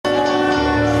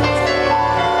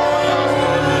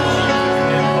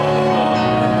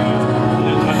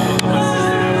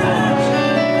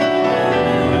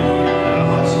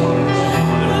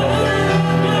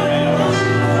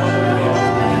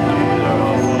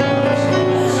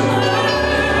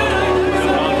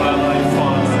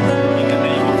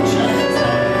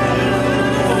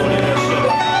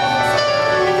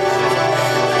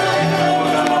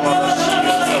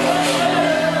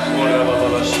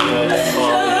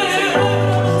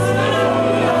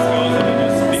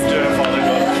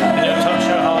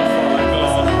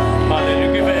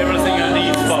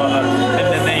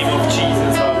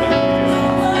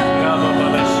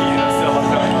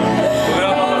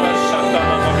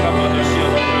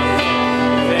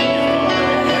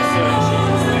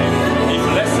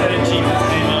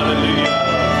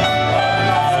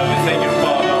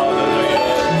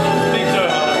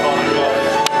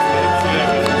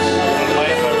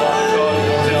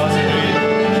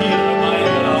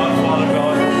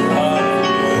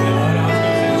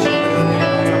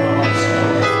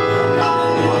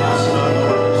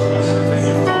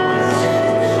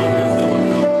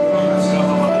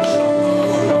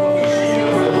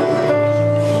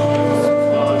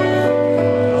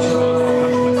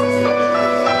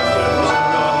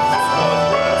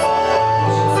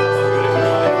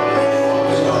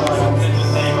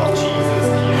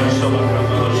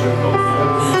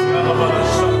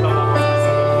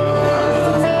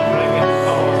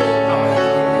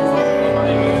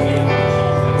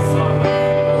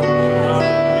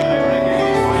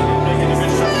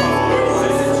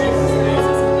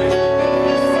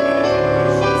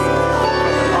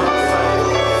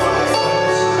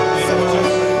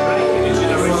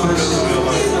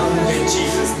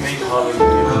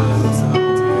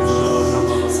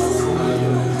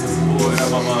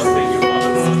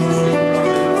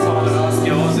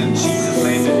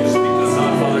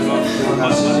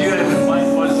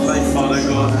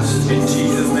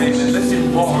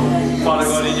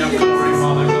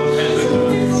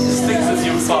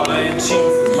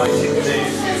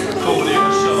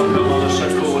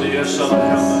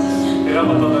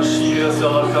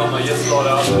Yes, Lord, I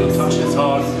ask you to touch his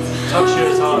heart. Touch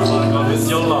his heart, Father God, with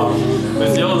your love.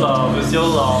 With your love, with your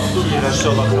love.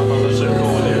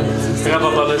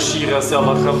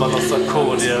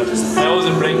 I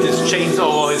also break these chains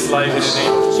over his life in the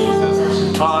name of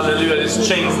Jesus. Hallelujah. These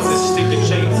chains, these sticking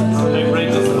chains. I break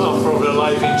this off from your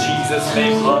life in Jesus'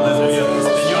 name. Hallelujah.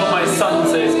 You are my son,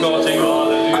 says God to you.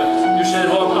 Hallelujah. You shall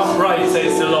walk upright,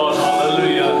 says the Lord.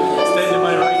 Hallelujah. Stand in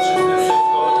my righteousness, says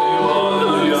God to you.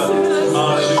 Hallelujah.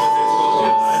 Hallelujah.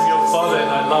 I'm your Father and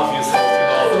I love you, says the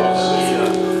Lord. Hallelujah.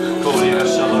 Gloria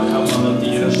shall come,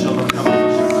 hallelujah, shall come.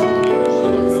 Hallelujah.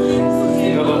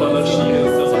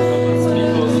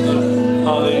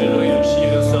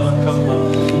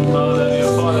 Hallelujah.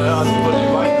 Father, I ask you for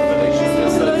divine revelation of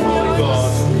yourself, Father God.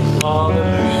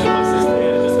 Hallelujah. To us in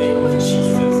the name of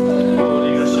Jesus.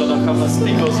 Hallelujah. Shall come and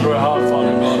speak us through her heart,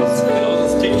 Father God. And also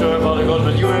speak to her, Father God,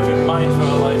 what you have in mind for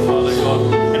her life, Father God.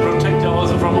 And protect her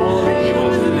also from all the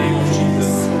evil in the name of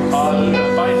Jesus.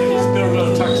 Hallelujah. Bind any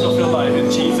spiritual attacks of your life in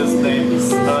Jesus' name.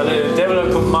 The devil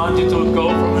will command you to go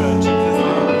from her in Jesus'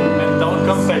 name. And don't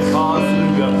come back.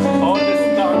 Hallelujah. All this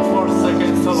dark force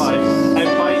against her life. I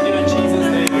bind you in Jesus'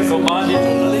 name. I command you to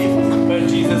leave. In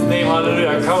Jesus' name, hallelujah.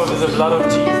 I cover with the blood of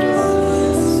Jesus.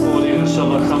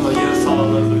 Yes,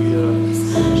 hallelujah.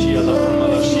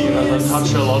 Touch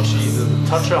her, Lord Jesus.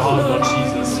 Touch her heart, Lord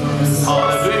Jesus.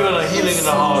 Hallelujah. And a healing in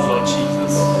the heart, Lord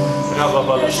Jesus.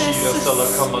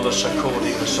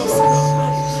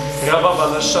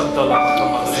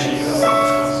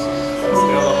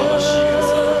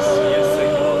 Yes,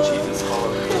 thank you, Lord Jesus.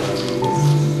 Hallelujah.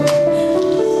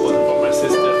 For my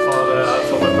sister, Father,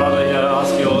 for my brother here, I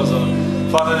ask you also,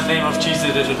 Father, in the name of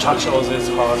Jesus, that you touch also his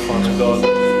heart, Father God,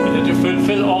 and that you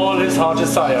fulfill all his heart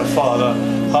desire, Father.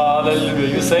 Hallelujah.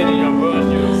 You say in your word,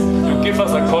 you give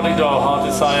us according to our heart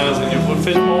desires, and you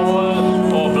fulfill all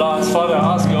our plans. Father,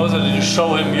 I ask you also that you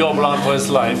show him your plan for his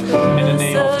life. In the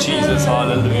name of Jesus,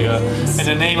 hallelujah. In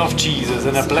the name of Jesus,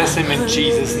 and I bless him in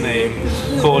Jesus' name.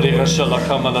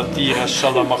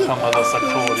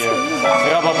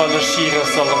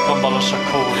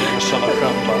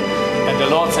 And the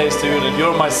Lord says to you that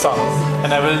you're my son,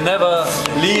 and I will never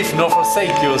leave nor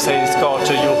forsake you, says God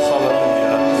to you. Hallelujah.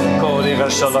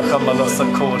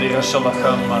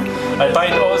 I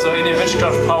bind also any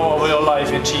witchcraft power over your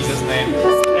life in Jesus' name.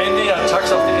 Any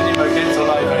attacks of the enemy against your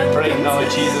life, I pray now in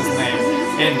Jesus' name.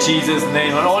 In Jesus'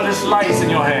 name. And all these lies in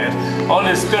your head, all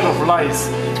this spirit of lies,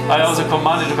 I also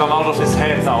command it to come out of his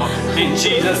head now. In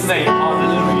Jesus' name.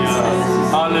 Hallelujah.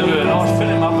 Hallelujah. Lord, fill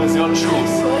him up with your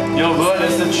truth. Your word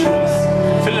is the truth.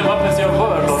 Fill him up with your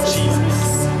word, Lord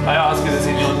Jesus. I ask you this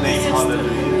in your name.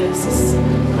 Hallelujah.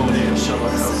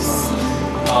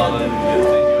 Hallelujah.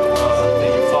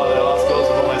 Thank you, Father. I ask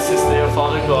also for my sister here,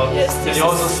 Father God. Can you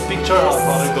also speak to her,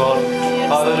 Father God?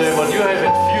 Hallelujah. What you have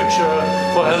in future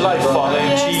for her life, Father,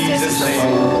 in Jesus' name.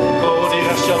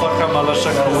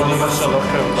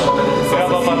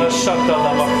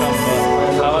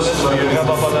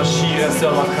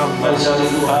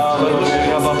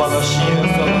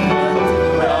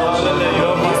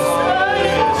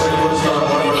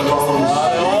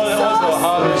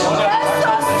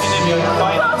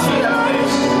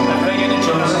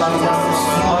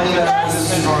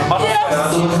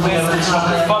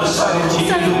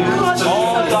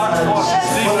 All dark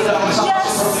forces,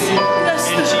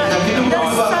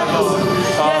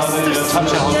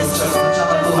 touch your Holy Spirit.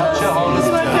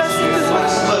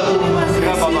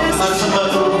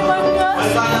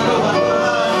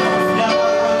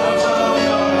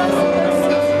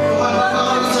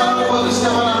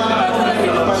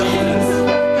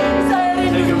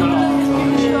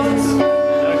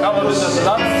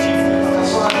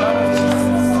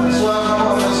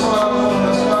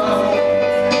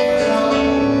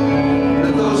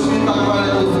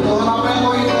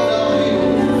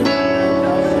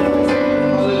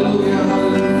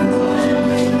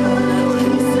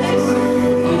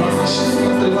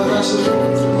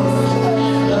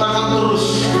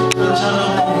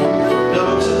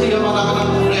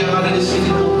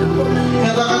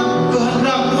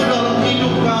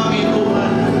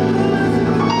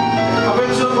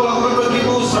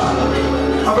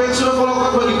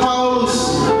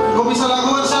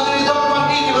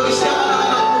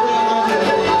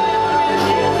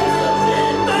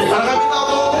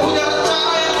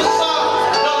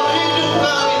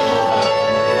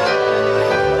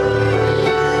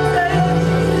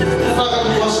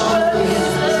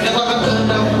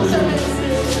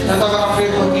 Nyatakan